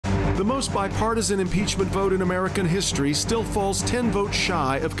The most bipartisan impeachment vote in American history still falls 10 votes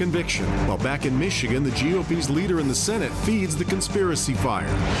shy of conviction, while back in Michigan, the GOP's leader in the Senate feeds the conspiracy fire.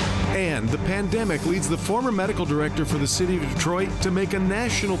 And the pandemic leads the former medical director for the city of Detroit to make a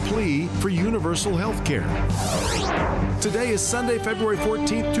national plea for universal health care. Today is Sunday, February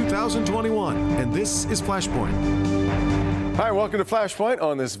 14th, 2021, and this is Flashpoint. Hi, welcome to Flashpoint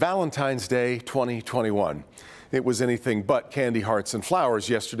on this Valentine's Day 2021. It was anything but candy, hearts, and flowers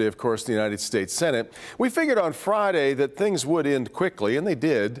yesterday, of course, in the United States Senate. We figured on Friday that things would end quickly, and they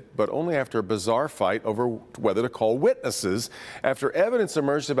did, but only after a bizarre fight over whether to call witnesses after evidence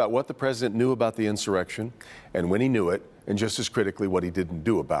emerged about what the president knew about the insurrection and when he knew it, and just as critically, what he didn't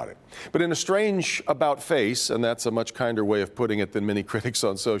do about it. But in a strange about-face, and that's a much kinder way of putting it than many critics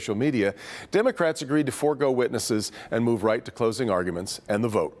on social media, Democrats agreed to forego witnesses and move right to closing arguments and the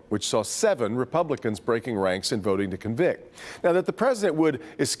vote, which saw 7 Republicans breaking ranks and voting to convict. Now, that the president would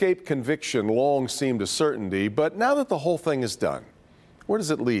escape conviction long seemed a certainty, but now that the whole thing is done, where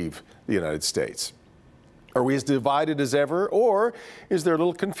does it leave the United States? Are we as divided as ever, or is there a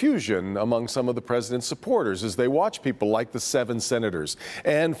little confusion among some of the president's supporters as they watch people like the 7 senators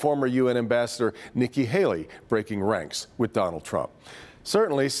and former UN Ambassador Nikki Haley breaking ranks with Donald Trump?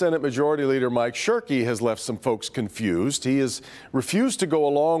 Certainly, Senate Majority Leader Mike Shirkey has left some folks confused. He has refused to go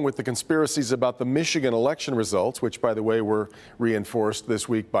along with the conspiracies about the Michigan election results, which, by the way, were reinforced this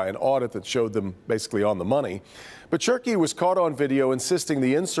week by an audit that showed them basically on the money. But Shirkey was caught on video insisting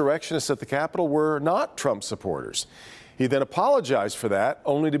the insurrectionists at the Capitol were not Trump supporters. He then apologized for that,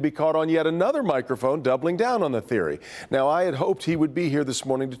 only to be caught on yet another microphone doubling down on the theory. Now, I had hoped he would be here this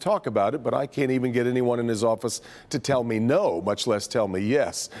morning to talk about it, but I can't even get anyone in his office to tell me no, much less tell me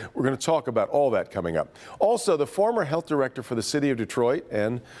yes. We're going to talk about all that coming up. Also, the former health director for the city of Detroit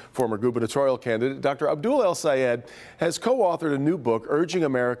and former gubernatorial candidate, Dr. Abdul El Sayed, has co-authored a new book urging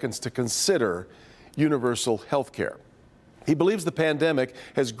Americans to consider universal health care. He believes the pandemic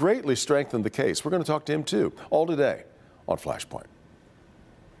has greatly strengthened the case. We're going to talk to him, too, all today on Flashpoint.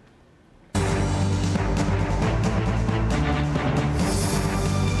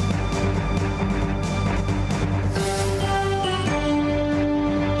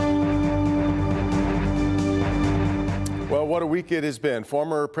 Well, what a week it has been.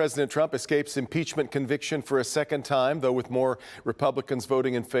 Former President Trump escapes impeachment conviction for a second time, though with more Republicans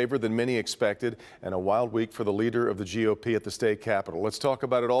voting in favor than many expected, and a wild week for the leader of the GOP at the state capitol. Let's talk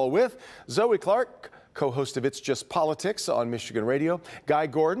about it all with Zoe Clark, co-host of It's Just Politics on Michigan Radio, Guy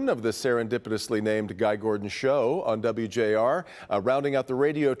Gordon of the serendipitously named Guy Gordon Show on WJR. Rounding out the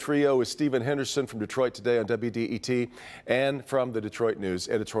radio trio is Stephen Henderson from Detroit Today on WDET, and from the Detroit News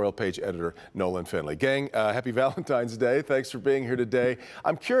editorial page editor Nolan Finley. Gang, happy Valentine's Day. Thanks for being here today.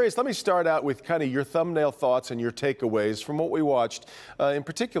 I'm curious, let me start out with kind of your thumbnail thoughts and your takeaways from what we watched, in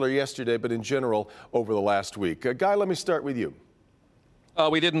particular yesterday, but in general over the last week. Guy, let me start with you.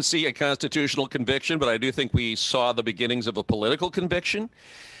 We didn't see a constitutional conviction, but I do think we saw the beginnings of a political conviction.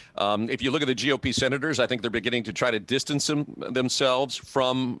 If you look at the GOP senators, I think they're beginning to try to distance themselves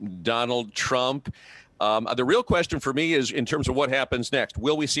from Donald Trump. The real question for me is in terms of what happens next.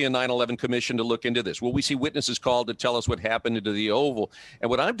 Will we see a 9/11 commission to look into this? Will we see witnesses called to tell us what happened into the Oval? And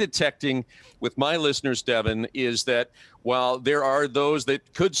what I'm detecting with my listeners, Devin, is that while there are those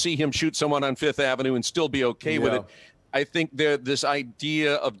that could see him shoot someone on Fifth Avenue and still be okay with it, I think this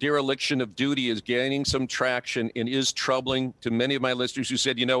idea of dereliction of duty is gaining some traction and is troubling to many of my listeners who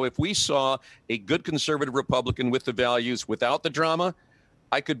said, you know, if we saw a good conservative Republican with the values without the drama,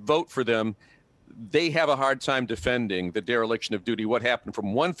 I could vote for them. They have a hard time defending the dereliction of duty, what happened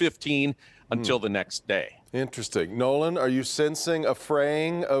from 1:15 until the next day. Interesting. Nolan, are you sensing a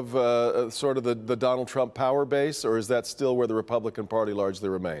fraying of sort of the Donald Trump power base, or is that still where the Republican Party largely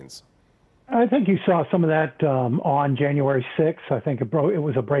remains? I think you saw some of that on January 6th. I think it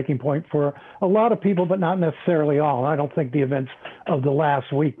was a breaking point for a lot of people, but not necessarily all. I don't think the events of the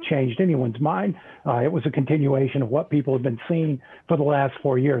last week changed anyone's mind. It was a continuation of what people have been seeing for the last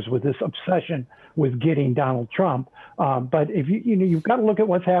 4 years with this obsession with getting Donald Trump. But if you've got to look at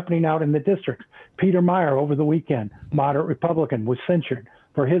what's happening out in the districts. Peter Meyer over the weekend, moderate Republican, was censured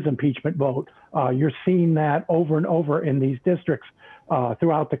for his impeachment vote. You're seeing that over and over in these districts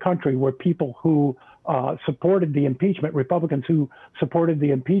throughout the country, where people who supported the impeachment, Republicans who supported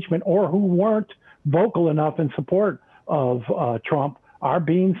the impeachment or who weren't vocal enough in support of Trump, are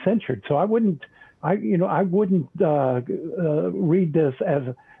being censured. So I wouldn't read this as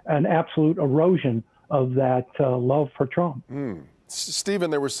an absolute erosion of that love for Trump. Stephen,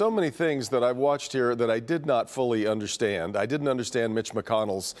 there were so many things that I've watched here that I did not fully understand. I didn't understand Mitch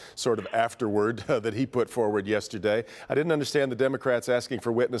McConnell's sort of afterword that he put forward yesterday. I didn't understand the Democrats asking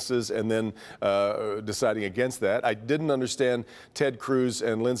for witnesses and then deciding against that. I didn't understand Ted Cruz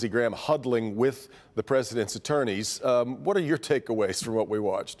and Lindsey Graham huddling with the president's attorneys. What are your takeaways from what we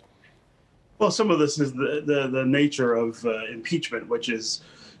watched? Well, some of this is the nature of impeachment, which is,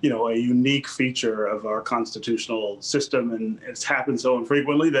 a unique feature of our constitutional system, and it's happened so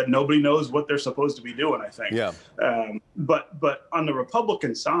infrequently that nobody knows what they're supposed to be doing, I think. Yeah. But on the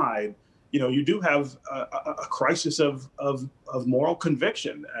Republican side, you do have a crisis of moral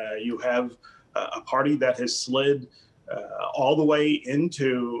conviction. You have a party that has slid all the way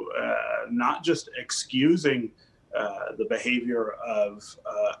into not just excusing the behavior of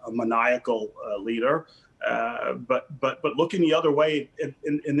a maniacal leader, but looking the other way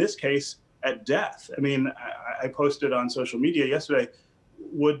in this case at death. I mean, I posted on social media yesterday,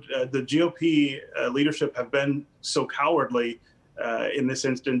 would the GOP leadership have been so cowardly in this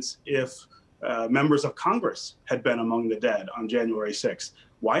instance if members of Congress had been among the dead on January 6th?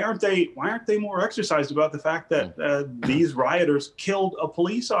 Why aren't they more exercised about the fact that these rioters killed a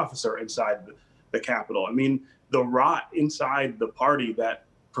police officer inside the Capitol? I mean, the rot inside the party that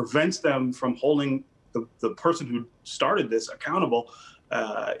prevents them from holding the person who started this accountable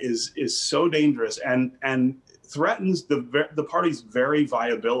is so dangerous and threatens the party's very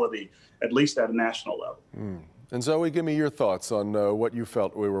viability, at least at a national level. And Zoe, give me your thoughts on what you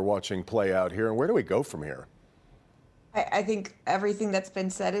felt we were watching play out here, and where do we go from here? I think everything that's been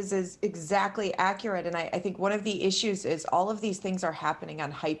said is exactly accurate. And I think one of the issues is all of these things are happening on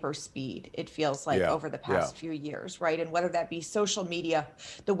hyper speed, it feels like, over the past few years, right? And whether that be social media,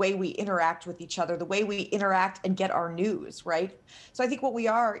 the way we interact with each other, the way we interact and get our news, right? So I think what we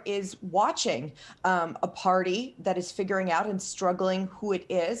are is watching a party that is figuring out and struggling who it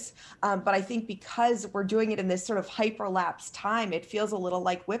is. But I think because we're doing it in this sort of hyperlapse time, it feels a little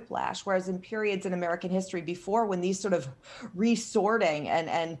like whiplash, whereas in periods in American history before, when these sort of resorting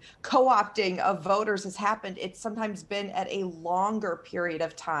and co-opting of voters has happened, it's sometimes been at a longer period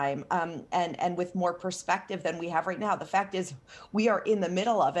of time and with more perspective than we have right now. The fact is we are in the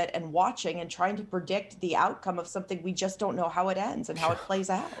middle of it and watching and trying to predict the outcome of something we just don't know how it ends and how it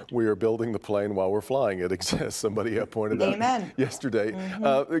plays out. We are building the plane while we're flying it, as somebody pointed out yesterday.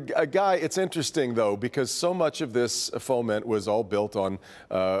 Guy, it's interesting, though, because so much of this foment was all built on,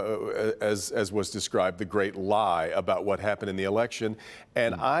 as was described, the great lie about what happened in the election.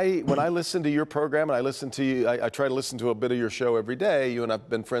 And when I listen to your program, and I try to listen to a bit of your show every day, you and I've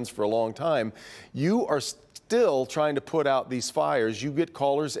been friends for a long time, you are still trying to put out these fires. You get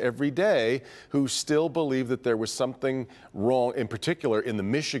callers every day who still believe that there was something wrong, in particular in the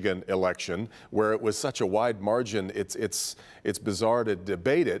Michigan election, where it was such a wide margin, it's bizarre to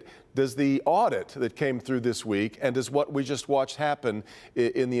debate it. Does the audit that came through this week, and does what we just watched happen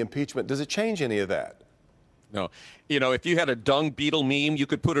in the impeachment, does it change any of that? No. If you had a dung beetle meme, you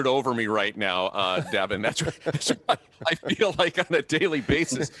could put it over me right now, Devin. That's what I feel like on a daily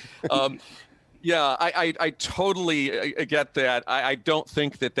basis. Yeah, I totally get that. I don't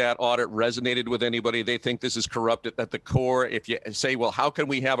think that audit resonated with anybody. They think this is corrupt at the core. If you say, well, how can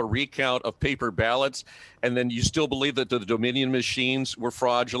we have a recount of paper ballots and then you still believe that the Dominion machines were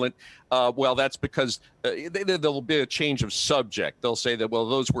fraudulent? Well, that's because there'll be a change of subject. They'll say that, well,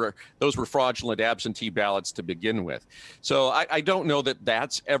 those were fraudulent absentee ballots to begin with. So I don't know that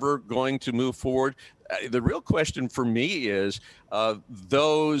that's ever going to move forward. The real question for me is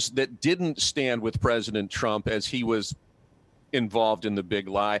those that didn't stand with President Trump as he was involved in the big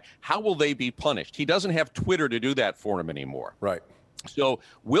lie, how will they be punished? He doesn't have Twitter to do that for him anymore. Right. So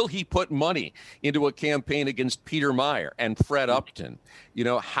will he put money into a campaign against Peter Meyer and Fred Upton?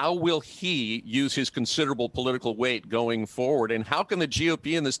 How will he use his considerable political weight going forward? And how can the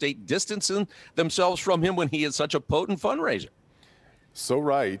GOP and the state distance themselves from him when he is such a potent fundraiser? So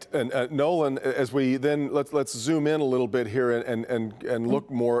right. And Nolan, as we then let's zoom in a little bit here and look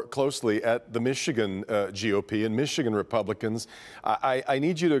more closely at the Michigan GOP and Michigan Republicans. I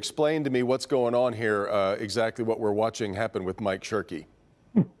need you to explain to me what's going on here, exactly what we're watching happen with Mike Shirkey.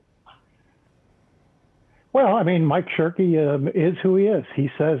 Well, I mean, Mike Shirkey is who he is. He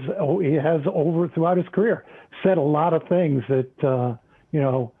says, he has throughout his career said a lot of things that,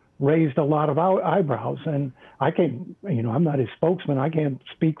 raised a lot of eyebrows. And I can't, I'm not his spokesman. I can't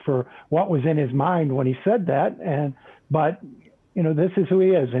speak for what was in his mind when he said that. But this is who he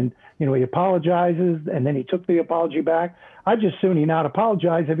is. And, he apologizes and then he took the apology back. I'd just soon he not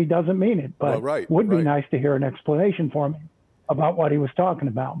apologize if he doesn't mean it. But would be nice to hear an explanation from him about what he was talking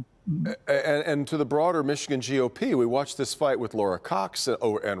about. And to the broader Michigan GOP, we watched this fight with Laura Cox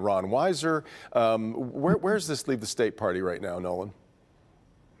and Ron Weiser. Where does this leave the state party right now, Nolan?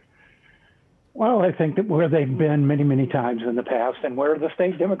 Well, I think that where they've been many, many times in the past, and where the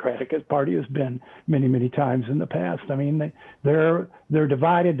state Democratic Party has been many, many times in the past. I mean, they're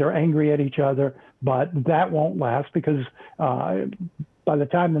divided, they're angry at each other, but that won't last because by the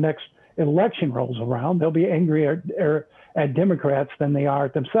time the next election rolls around, they'll be angrier at Democrats than they are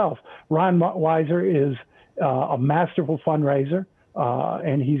at themselves. Ron Weiser is a masterful fundraiser,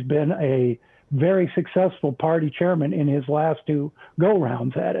 and he's been a very successful party chairman in his last two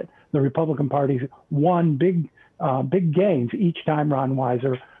go-rounds at it. The Republican Party won big gains each time Ron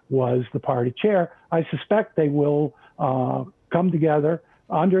Weiser was the party chair. I suspect they will come together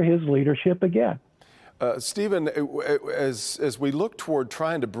under his leadership again. Stephen, as we look toward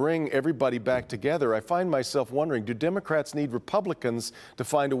trying to bring everybody back together, I find myself wondering, do Democrats need Republicans to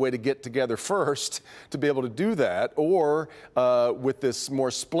find a way to get together first to be able to do that? Or with this more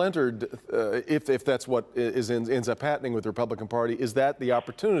splintered, if that's what ends up happening with the Republican Party, is that the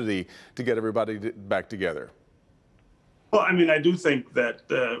opportunity to get everybody back together? Well, I mean, I do think that,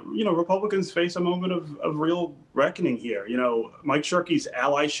 Republicans face a moment of real reckoning here. Mike Shirkey's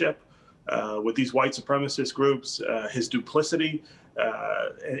allyship with these white supremacist groups, his duplicity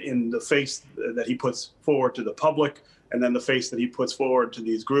in the face that he puts forward to the public, and then the face that he puts forward to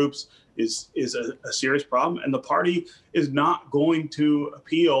these groups is a serious problem. And the party is not going to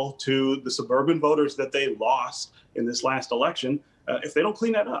appeal to the suburban voters that they lost in this last election if they don't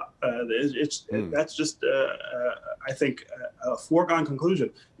clean that up. That's just, I think, a foregone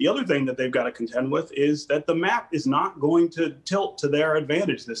conclusion. The other thing that they've got to contend with is that the map is not going to tilt to their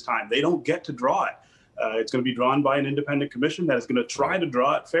advantage this time. They don't get to draw it. It's going to be drawn by an independent commission that is going to try to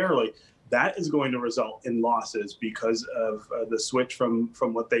draw it fairly. That is going to result in losses because of the switch from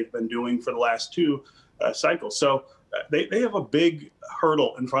what they've been doing for the last two cycles. So they have a big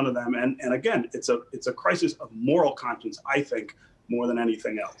hurdle in front of them. And again, it's a crisis of moral conscience, I think, more than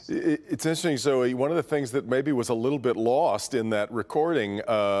anything else. It's interesting, Zoe. One of the things that maybe was a little bit lost in that recording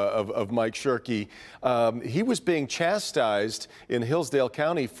of Mike Shirkey, he was being chastised in Hillsdale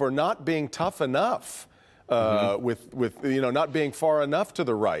County for not being tough enough, with not being far enough to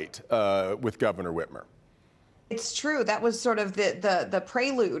the right with Governor Whitmer. It's true. That was sort of the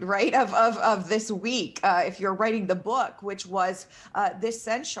prelude, right, of this week, if you're writing the book, which was this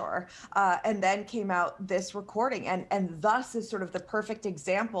censure, and then came out this recording, and thus is sort of the perfect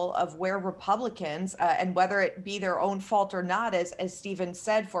example of where Republicans, and whether it be their own fault or not, as Stephen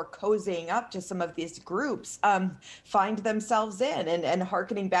said, for cozying up to some of these groups, find themselves in, and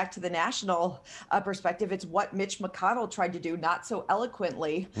hearkening back to the national perspective, it's what Mitch McConnell tried to do, not so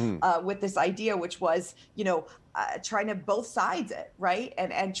eloquently, with this idea, which was, trying to both sides it, right?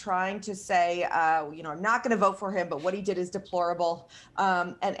 And trying to say, I'm not going to vote for him, but what he did is deplorable.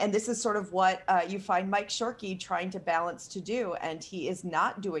 And this is sort of what you find Mike Shirkey trying to balance to do. And he is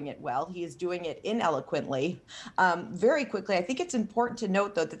not doing it well. He is doing it ineloquently. Very quickly, I think it's important to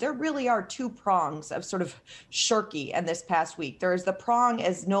note, though, that there really are two prongs of sort of Shirkey and this past week. There is the prong,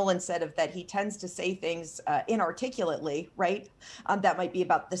 as Nolan said, of that he tends to say things inarticulately, right? That might be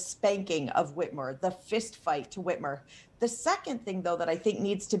about the spanking of Whitmer, the fist fight to Whitmer. The second thing, though, that I think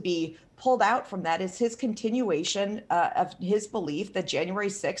needs to be pulled out from that is his continuation of his belief that January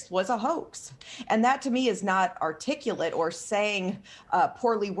 6th was a hoax. And that, to me, is not articulate or saying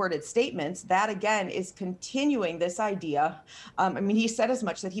poorly worded statements. That, again, is continuing this idea. He said as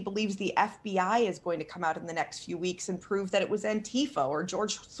much that he believes the FBI is going to come out in the next few weeks and prove that it was Antifa or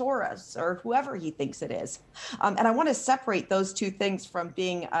George Soros or whoever he thinks it is. And I want to separate those two things from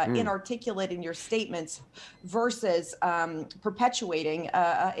being inarticulate in your statements versus perpetuating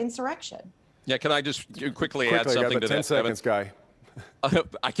insurrection. Yeah, can I just quickly add something to that? 10 seconds, Guy.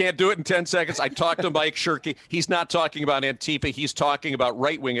 I can't do it in 10 seconds. I talked to Mike Shirkey. He's not talking about Antifa. He's talking about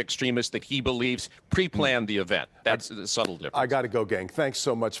right-wing extremists that he believes pre-planned the event. That's the subtle difference. I got to go, gang. Thanks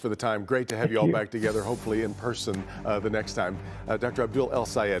so much for the time. Great to have you all back together, hopefully in person the next time. Dr. Abdul El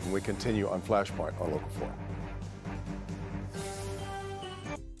Sayed, and we continue on Flashpoint on Local 4.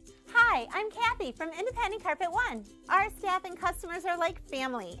 Hi, I'm Kathy from Independent Carpet One. Our staff and customers are like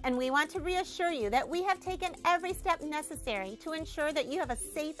family, and we want to reassure you that we have taken every step necessary to ensure that you have a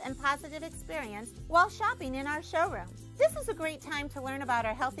safe and positive experience while shopping in our showroom. This is a great time to learn about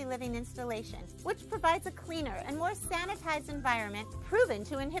our Healthy Living installation, which provides a cleaner and more sanitized environment proven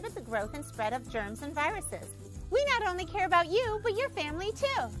to inhibit the growth and spread of germs and viruses. We not only care about you, but your family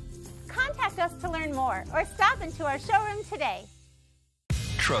too. Contact us to learn more or stop into our showroom today.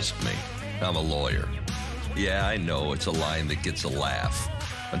 Trust me, I'm a lawyer. Yeah, I know it's a line that gets a laugh.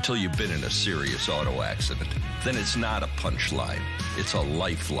 until you've been in a serious auto accident. Then it's not a punchline, it's a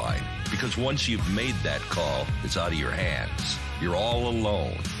lifeline. Because once you've made that call, it's out of your hands. You're all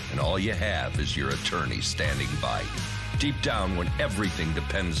alone, and all you have is your attorney standing by you. Deep down, when everything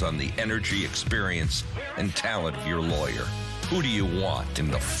depends on the energy, experience, and talent of your lawyer, who do you want in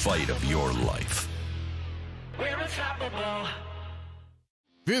the fight of your life? We're unstoppable.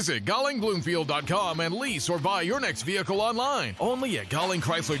 Visit GollingBloomfield.com and lease or buy your next vehicle online. Only at Golling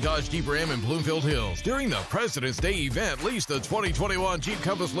Chrysler Dodge Jeep Ram in Bloomfield Hills. During the President's Day event, lease the 2021 Jeep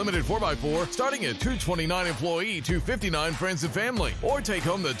Compass Limited 4x4 starting at $229 employee, $259 friends and family. Or take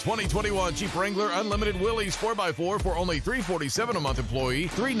home the 2021 Jeep Wrangler Unlimited Willys 4x4 for only $347 a month employee,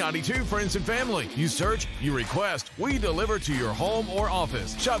 $392 friends and family. You search, you request, we deliver to your home or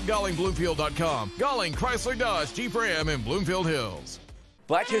office. Shop GollingBloomfield.com. Golling Chrysler Dodge Jeep Ram in Bloomfield Hills.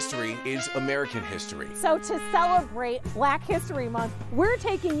 Black history is American history. So to celebrate Black History Month, we're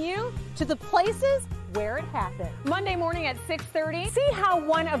taking you to the places where it happened. Monday morning at 6:30, see how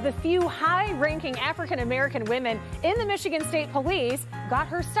one of the few high-ranking African-American women in the Michigan State Police got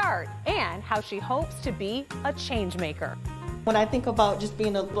her start and how she hopes to be a change maker. When I think about just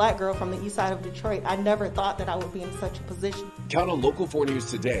being a Black girl from the east side of Detroit, I never thought that I would be in such a position. Count on Local 4 News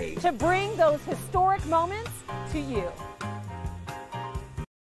today to bring those historic moments to you.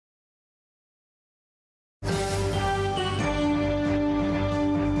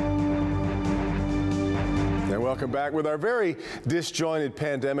 Welcome back with our very disjointed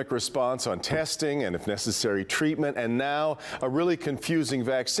pandemic response on testing and, if necessary, treatment, and now a really confusing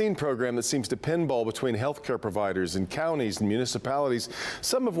vaccine program that seems to pinball between healthcare providers and counties and municipalities.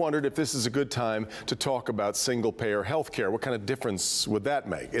 Some have wondered if this is a good time to talk about single-payer healthcare. What kind of difference would that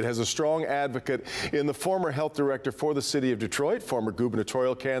make? It has a strong advocate in the former health director for the city of Detroit, former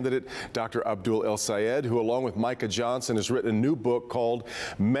gubernatorial candidate Dr. Abdul El-Sayed, who, along with Micah Johnson, has written a new book called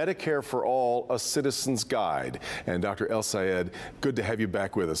Medicare for All, A Citizen's Guide. And Dr. El-Sayed, good to have you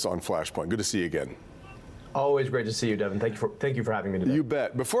back with us on Flashpoint. Good to see you again. Always great to see you, Devin. Thank you for having me today. You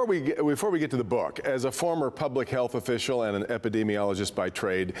bet. Before we get to the book, as a former public health official and an epidemiologist by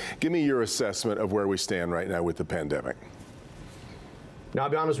trade, give me your assessment of where we stand right now with the pandemic. Now, I'll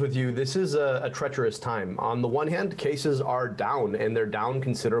be honest with you, this is a treacherous time. On the one hand, cases are down, and they're down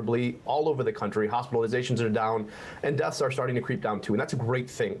considerably all over the country. Hospitalizations are down, and deaths are starting to creep down too, and that's a great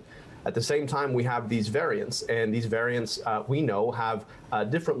thing. At the same time, we have these variants, and these variants, we know, have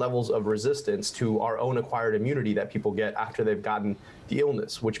different levels of resistance to our own acquired immunity that people get after they've gotten the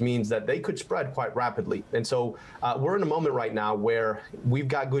illness, which means that they could spread quite rapidly. And so we're in a moment right now where we've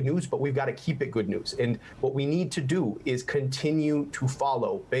got good news, but we've got to keep it good news. And what we need to do is continue to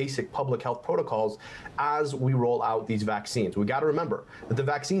follow basic public health protocols as we roll out these vaccines. We got to remember that the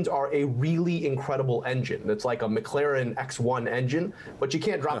vaccines are a really incredible engine. It's like a McLaren X1 engine, but you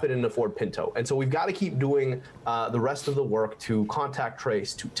can't drop it in a Ford Pinto. And so we've got to keep doing the rest of the work to contact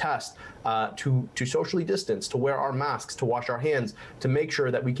trace, to test, to socially distance, to wear our masks, to wash our hands, to make sure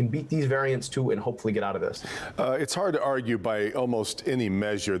that we can beat these variants too and hopefully get out of this. It's hard to argue by almost any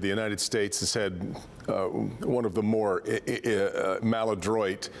measure. The United States has had one of the more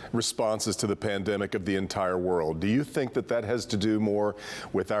maladroit responses to the pandemic of the entire world. Do you think that that has to do more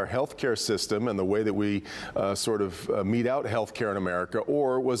with our healthcare system and the way that we sort of mete out healthcare in America,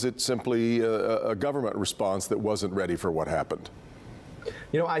 or was it simply a government response that wasn't ready for what happened?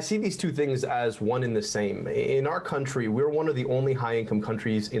 You know, I see these two things as one and the same. In our country, we're one of the only high-income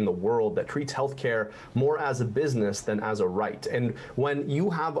countries in the world that treats healthcare more as a business than as a right. And when you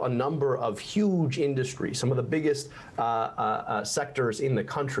have a number of huge industries, some of the biggest sectors in the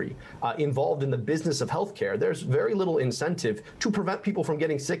country involved in the business of healthcare, there's very little incentive to prevent people from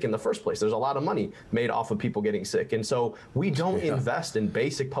getting sick in the first place. There's a lot of money made off of people getting sick. And so we don't invest in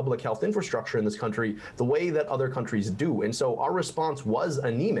basic public health infrastructure in this country the way that other countries do. And so our response was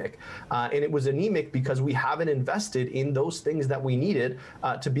anemic, and it was anemic because we haven't invested in those things that we needed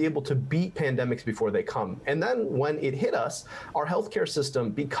to be able to beat pandemics before they come. And then when it hit us, our healthcare system,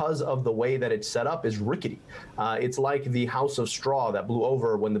 because of the way that it's set up, is rickety. It's like the house of straw that blew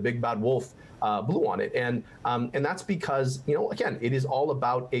over when the big bad wolf blew on it. And that's because, you know, again, it is all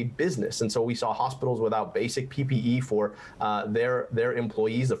about a business. And so we saw hospitals without basic PPE for their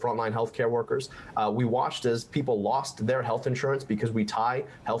employees, the frontline healthcare workers. We watched as people lost their health insurance because we tie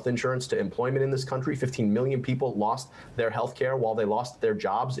health insurance to employment in this country. 15 million people lost their health care while they lost their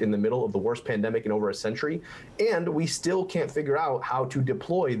jobs in the middle of the worst pandemic in over a century. And we still can't figure out how to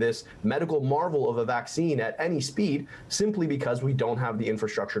deploy this medical marvel of a vaccine at any speed simply because we don't have the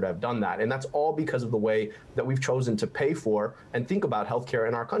infrastructure to have done that. And that's all because of the way that we've chosen to pay for and think about healthcare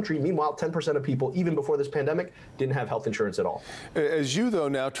in our country. Meanwhile, 10% of people, even before this pandemic, didn't have health insurance at all. As you, though,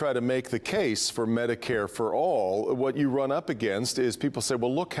 now try to make the case for Medicare for all, what you run up against is people say,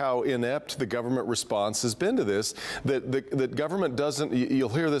 well, look how inept the government response has been to this, that government doesn't, you'll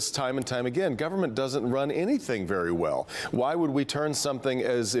hear this time and time again, government doesn't run anything very well. Why would we turn something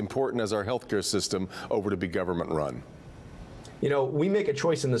as important as our healthcare system over to be government run? You know, we make a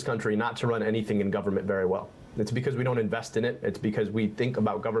choice in this country not to run anything in government very well. It's because we don't invest in it. It's because we think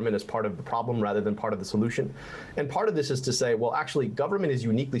about government as part of the problem rather than part of the solution. And part of this is to say, well, actually, government is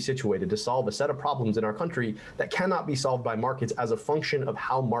uniquely situated to solve a set of problems in our country that cannot be solved by markets as a function of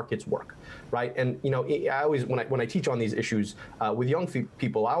how markets work, right? And, you know, I always, when I teach on these issues with young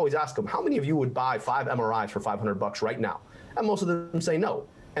people, I always ask them, how many of you would buy 5 MRIs for $500 right now? And most of them say no.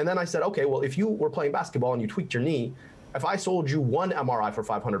 And then I said, okay, well, if you were playing basketball and you tweaked your knee, if I sold you 1 MRI for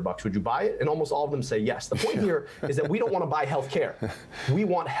 $500, would you buy it? And almost all of them say yes. The point here is that we don't want to buy health care. We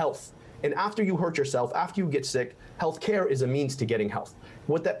want health. And after you hurt yourself, after you get sick, health care is a means to getting health.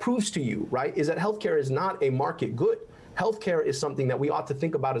 What that proves to you, right, is that health care is not a market good. Healthcare is something that we ought to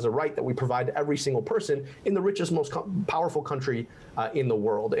think about as a right that we provide to every single person in the richest, most powerful country in the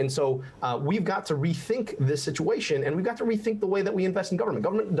world. And so we've got to rethink this situation, and we've got to rethink the way that we invest in government.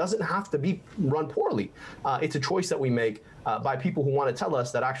 Government doesn't have to be run poorly. It's a choice that we make by people who want to tell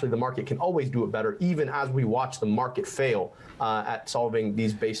us that actually the market can always do it better, even as we watch the market fail at solving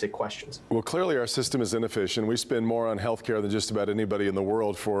these basic questions. Well, clearly our system is inefficient. We spend more on healthcare than just about anybody in the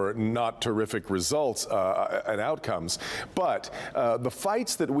world for not terrific results and outcomes. But the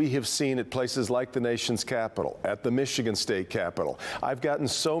fights that we have seen at places like the nation's capital, at the Michigan State Capitol, I've gotten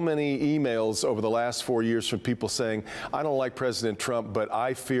so many emails over the last 4 years from people saying, I don't like President Trump, but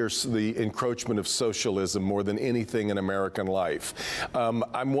I fear the encroachment of socialism more than anything in American life.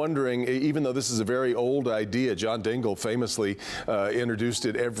 I'm wondering, even though this is a very old idea, John Dingell famously introduced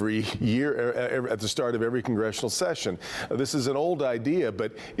it every year at the start of every congressional session. This is an old idea,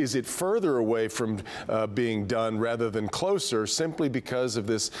 but is it further away from being done rather than closer simply because of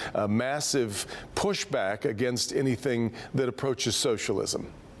this massive pushback against anything that approaches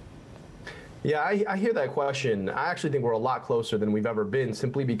socialism? Yeah, I hear that question. I actually think we're a lot closer than we've ever been,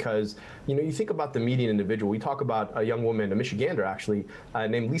 simply because, you know, you think about the median individual. We talk about a young woman, a Michigander actually,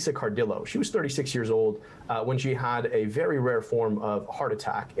 named Lisa Cardillo. She was 36 years old when she had a very rare form of heart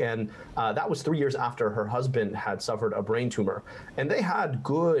attack. And that was 3 years after her husband had suffered a brain tumor. And they had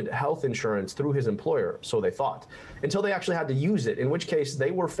good health insurance through his employer, so they thought, until they actually had to use it, in which case they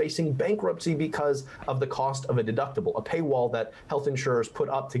were facing bankruptcy because of the cost of a deductible, a paywall that health insurers put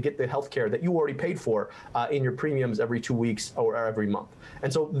up to get the health care that you already paid for in your premiums every 2 weeks or every month.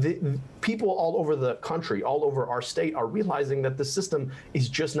 And so the people all over the country, all over our state, are realizing that the system is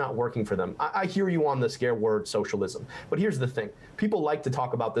just not working for them. I hear you on the scare word socialism, but here's the thing. People like to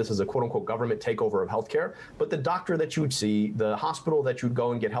talk about this as a quote-unquote government takeover of healthcare, but the doctor that you would see, the hospital that you'd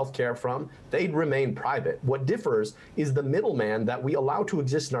go and get healthcare from, they'd remain private. What differs is the middleman that we allow to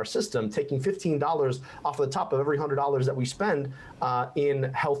exist in our system, taking $15 off the top of every $100 that we spend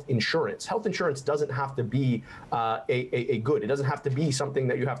in health insurance. Health insurance doesn't have to be a good. It doesn't have to be something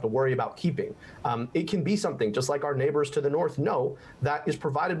that you have to worry about keeping. It can be something, just like our neighbors to the north know, that is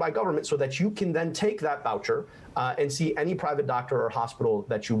provided by government so that you can then take that voucher and see any private doctor or hospital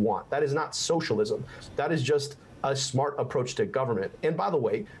that you want. That is not socialism. That is just a smart approach to government. And by the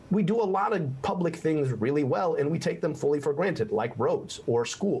way, we do a lot of public things really well, and we take them fully for granted, like roads or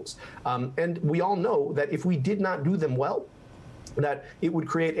schools. And we all know that if we did not do them well, that it would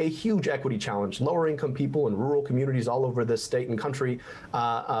create a huge equity challenge. Lower income people in rural communities all over this state and country,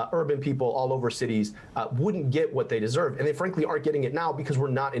 urban people all over cities wouldn't get what they deserve. And they frankly aren't getting it now because we're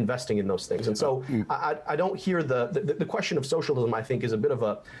not investing in those things. And so I don't hear the question of socialism, I think, is a bit of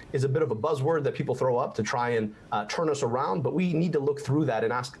a buzzword that people throw up to try and turn us around. But we need to look through that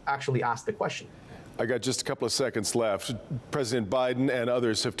and actually ask the question. I got just a couple of seconds left. President Biden and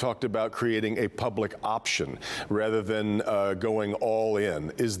others have talked about creating a public option rather than going all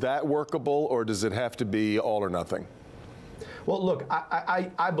in. Is that workable, or does it have to be all or nothing? Well, look,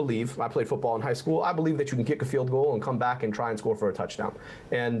 I believe, I played football in high school, I believe that you can kick a field goal and come back and try and score for a touchdown.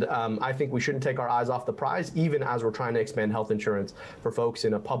 And I think we shouldn't take our eyes off the prize, even as we're trying to expand health insurance for folks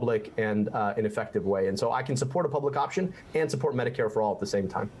in a public and an effective way. And so I can support a public option and support Medicare for all at the same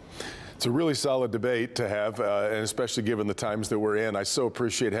time. It's a really solid debate to have, and especially given the times that we're in. I so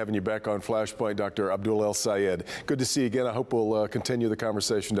appreciate having you back on Flashpoint, Dr. Abdul El Sayed. Good to see you again. I hope we'll continue the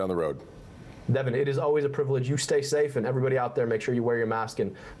conversation down the road. Devin, it is always a privilege. You stay safe, and everybody out there, make sure you wear your mask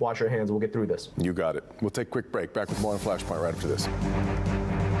and wash your hands. We'll get through this. You got it. We'll take a quick break. Back with more on Flashpoint right after this.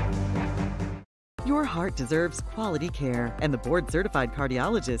 Your heart deserves quality care, and the board-certified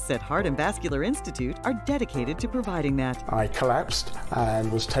cardiologists at Heart and Vascular Institute are dedicated to providing that. I collapsed and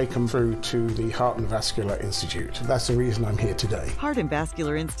was taken through to the Heart and Vascular Institute. That's the reason I'm here today. Heart and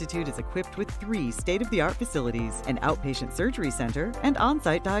Vascular Institute is equipped with 3 state-of-the-art facilities, an outpatient surgery center, and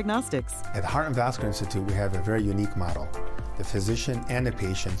on-site diagnostics. At the Heart and Vascular Institute, we have a very unique model. The physician and the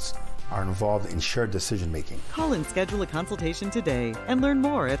patients are involved in shared decision-making. Call and schedule a consultation today and learn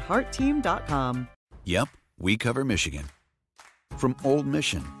more at heartteam.com. Yep, we cover Michigan. From Old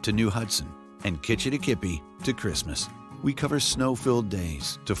Mission to New Hudson and Kitchity-Kippy to Christmas. We cover snow-filled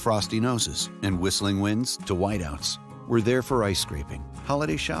days to frosty noses and whistling winds to whiteouts. We're there for ice scraping,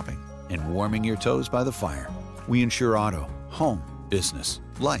 holiday shopping, and warming your toes by the fire. We insure auto, home, business,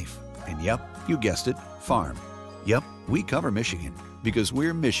 life, and yep, you guessed it, farm. Yep, we cover Michigan because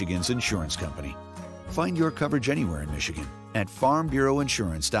we're Michigan's insurance company. Find your coverage anywhere in Michigan at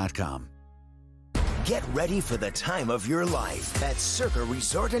farmbureauinsurance.com. Get ready for the time of your life at Circa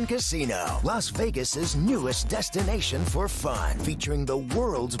Resort and Casino, Las Vegas's newest destination for fun, featuring the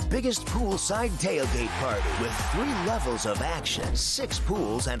world's biggest poolside tailgate party with 3 levels of action, 6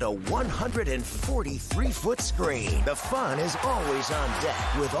 pools, and a 143-foot screen. The fun is always on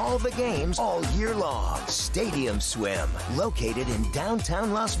deck with all the games all year long. Stadium Swim, located in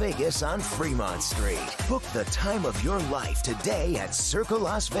downtown Las Vegas on Fremont Street. Book the time of your life today at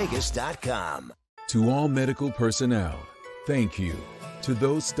circalasvegas.com. To all medical personnel, thank you. To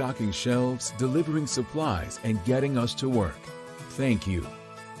those stocking shelves, delivering supplies, and getting us to work, thank you.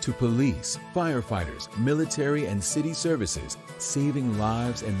 To police, firefighters, military, and city services, saving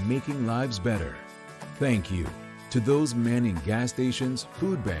lives and making lives better, thank you. To those manning gas stations,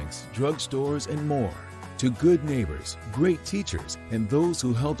 food banks, drugstores, and more. To good neighbors, great teachers, and those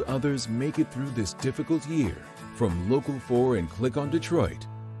who helped others make it through this difficult year. From Local 4 and Click on Detroit,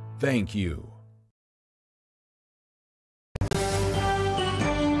 thank you.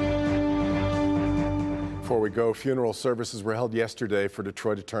 Before we go, funeral services were held yesterday for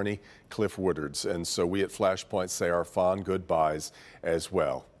Detroit attorney Cliff Woodard's, and so we at Flashpoint say our fond goodbyes as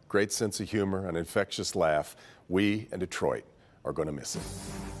well. Great sense of humor, an infectious laugh. We and Detroit are going to miss it.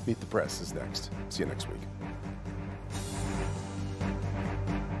 Meet the Press is next. See you next week.